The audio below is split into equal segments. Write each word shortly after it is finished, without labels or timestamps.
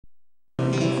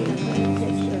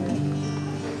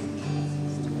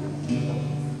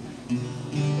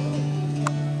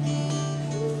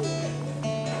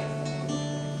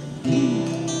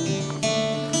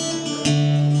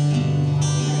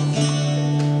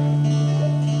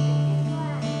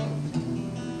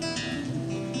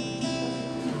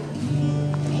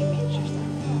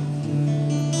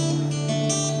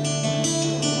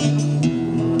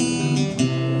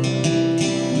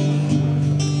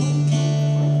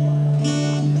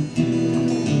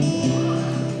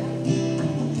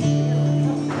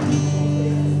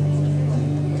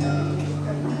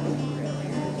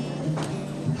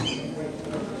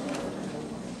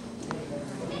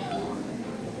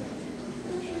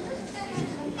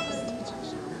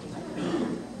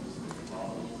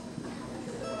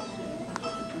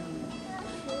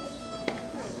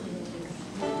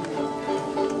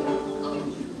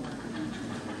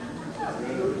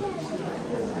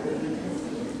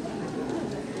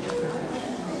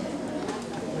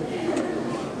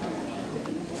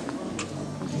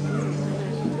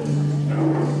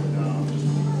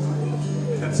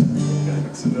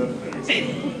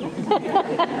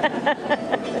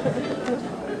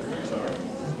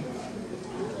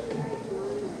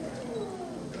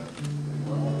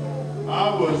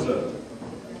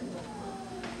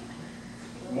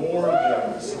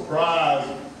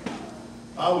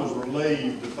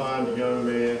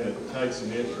takes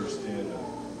an interest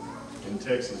in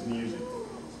Texas music.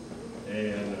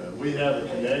 And we have a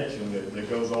connection that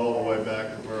goes all the way back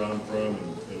to where I'm from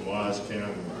in Wise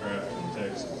County, Crafton,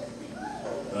 Texas.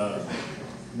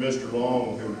 Mr.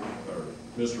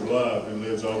 Mr. Love, who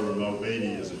lives over in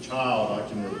Mobedi, as a child, I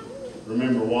can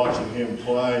remember watching him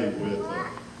play with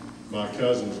my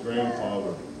cousin's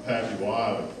grandfather, Pappy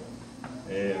Wiley.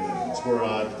 And it's where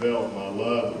I developed my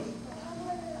love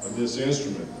of this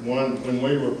instrument. When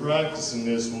we were practicing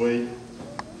this week,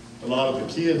 a lot of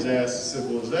the kids asked, I said,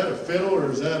 well, is that a fiddle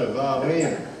or is that a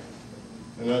violin?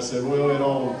 And I said, well, it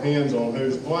all depends on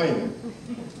who's playing it.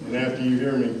 And after you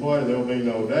hear me play, there'll be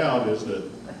no doubt is that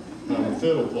I'm a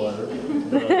fiddle player.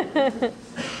 But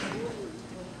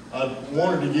I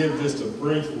wanted to give just a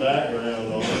brief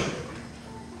background on it.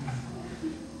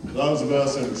 Those of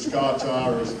us that are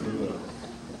Scotch-Irish from the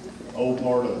old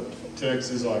part of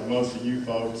Texas, like most of you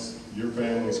folks, your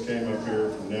families came up here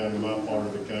from down in my part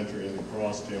of the country in the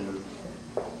cross timbers.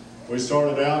 We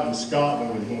started out in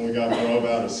Scotland, and when we got drove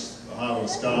out of Highland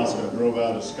Scots, got drove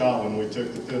out of Scotland, we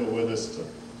took the fiddle with us to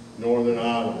Northern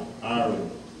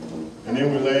Ireland. And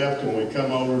then we left and we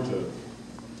come over to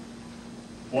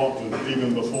what was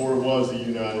even before it was the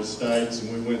United States,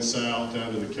 and we went south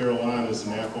down to the Carolinas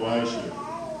and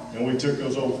Appalachia. And we took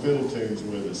those old fiddle tunes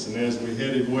with us. And as we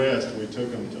headed west, we took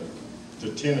them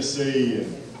to Tennessee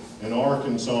and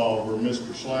Arkansas, where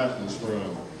Mr. Slapton's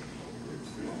from.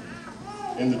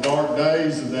 In the dark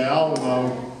days of the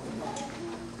Alamo,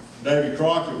 Davy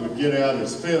Crockett would get out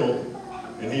his fiddle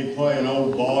and he'd play an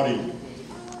old bawdy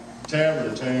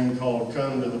tavern tune called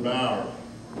Come to the Bower.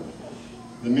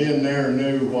 The men there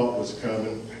knew what was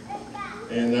coming,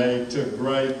 and they took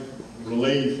great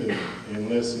relief in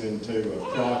listening to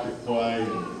Crockett play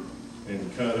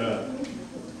and cut up.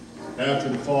 After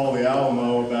the fall of the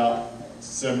Alamo, about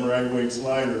 7 or 8 weeks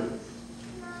later,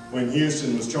 when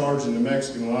Houston was charging the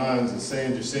Mexican lines in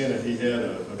San Jacinto, he had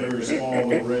a very small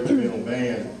little regimental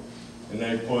band, and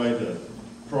they played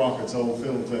Crockett's old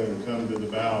fiddle tune, Come to the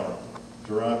Bower,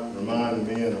 to remind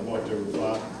the men of what they were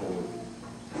fighting for.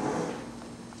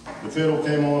 The fiddle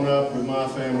came on up with my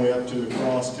family up to the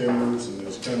cross timbers, and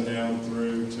it's come down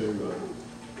through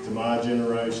to my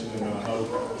generation, and I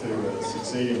hope to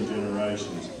succeeding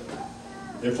generations.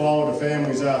 They followed the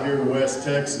families out here to West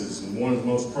Texas, and one of the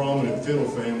most prominent fiddle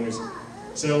families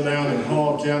settled down in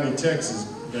Hall County, Texas,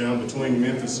 down between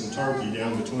Memphis and Turkey,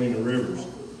 down between the rivers.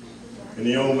 And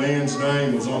the old man's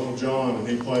name was Uncle John, and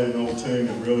he played an old tune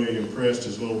that really impressed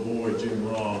his little boy, Jim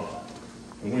Robb.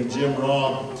 And when Jim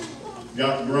Robb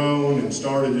got grown and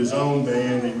started his own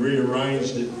band, he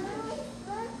rearranged it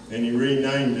and he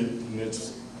renamed it. And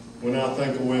it's, when I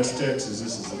think of West Texas,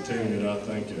 this is the tune that I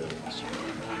think of.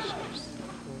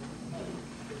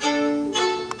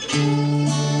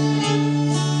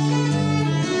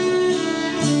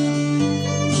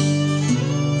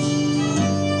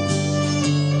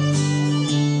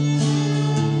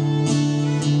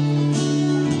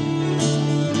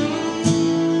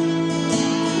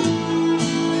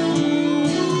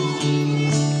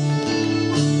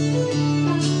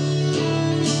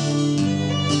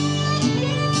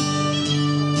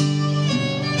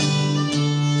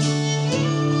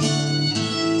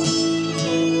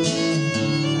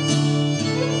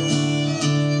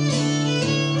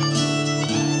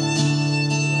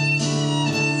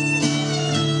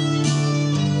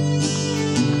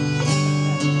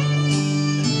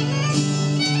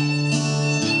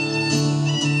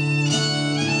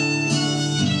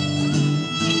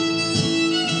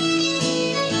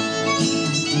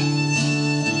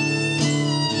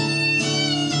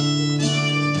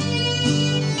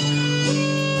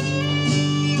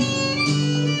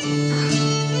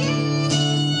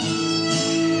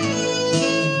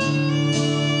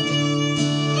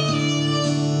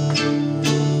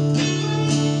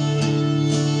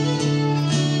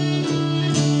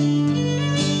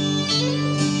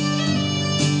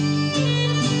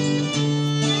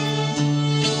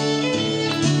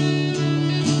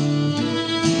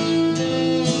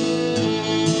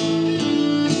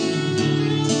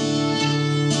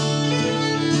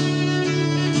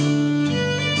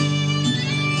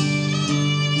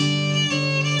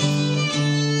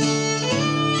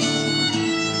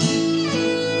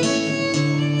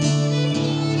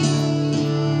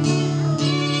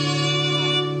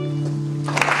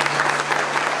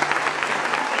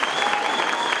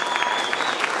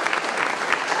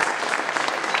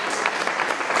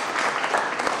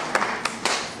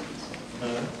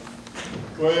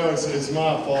 Well, it's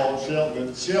my fault,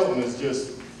 Shelton. Shelton is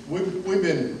just, we've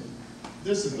been,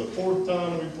 this is the 4th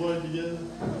time we played together.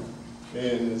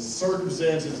 And the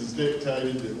circumstances has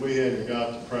dictated that we hadn't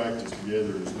got to practice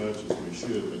together as much as we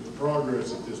should, but the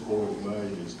progress that this boy's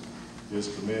made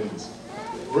is tremendous.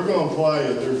 We're going to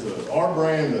play, our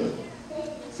brand of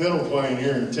fiddle playing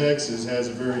here in Texas has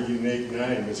a very unique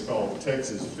name. It's called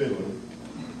Texas Fiddling.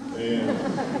 And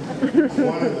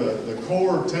one of the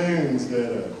core tunes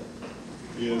that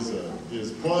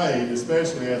is played,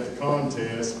 especially at the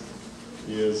contest,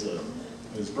 is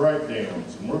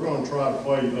breakdowns. And we're going to try to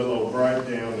play you a little old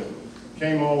breakdown that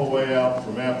came all the way out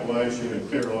from Appalachia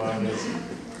and Carolinas and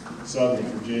Southern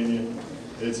Virginia.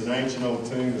 It's an ancient old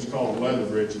tune. It's called Leather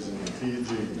Britches in the key of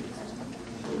G.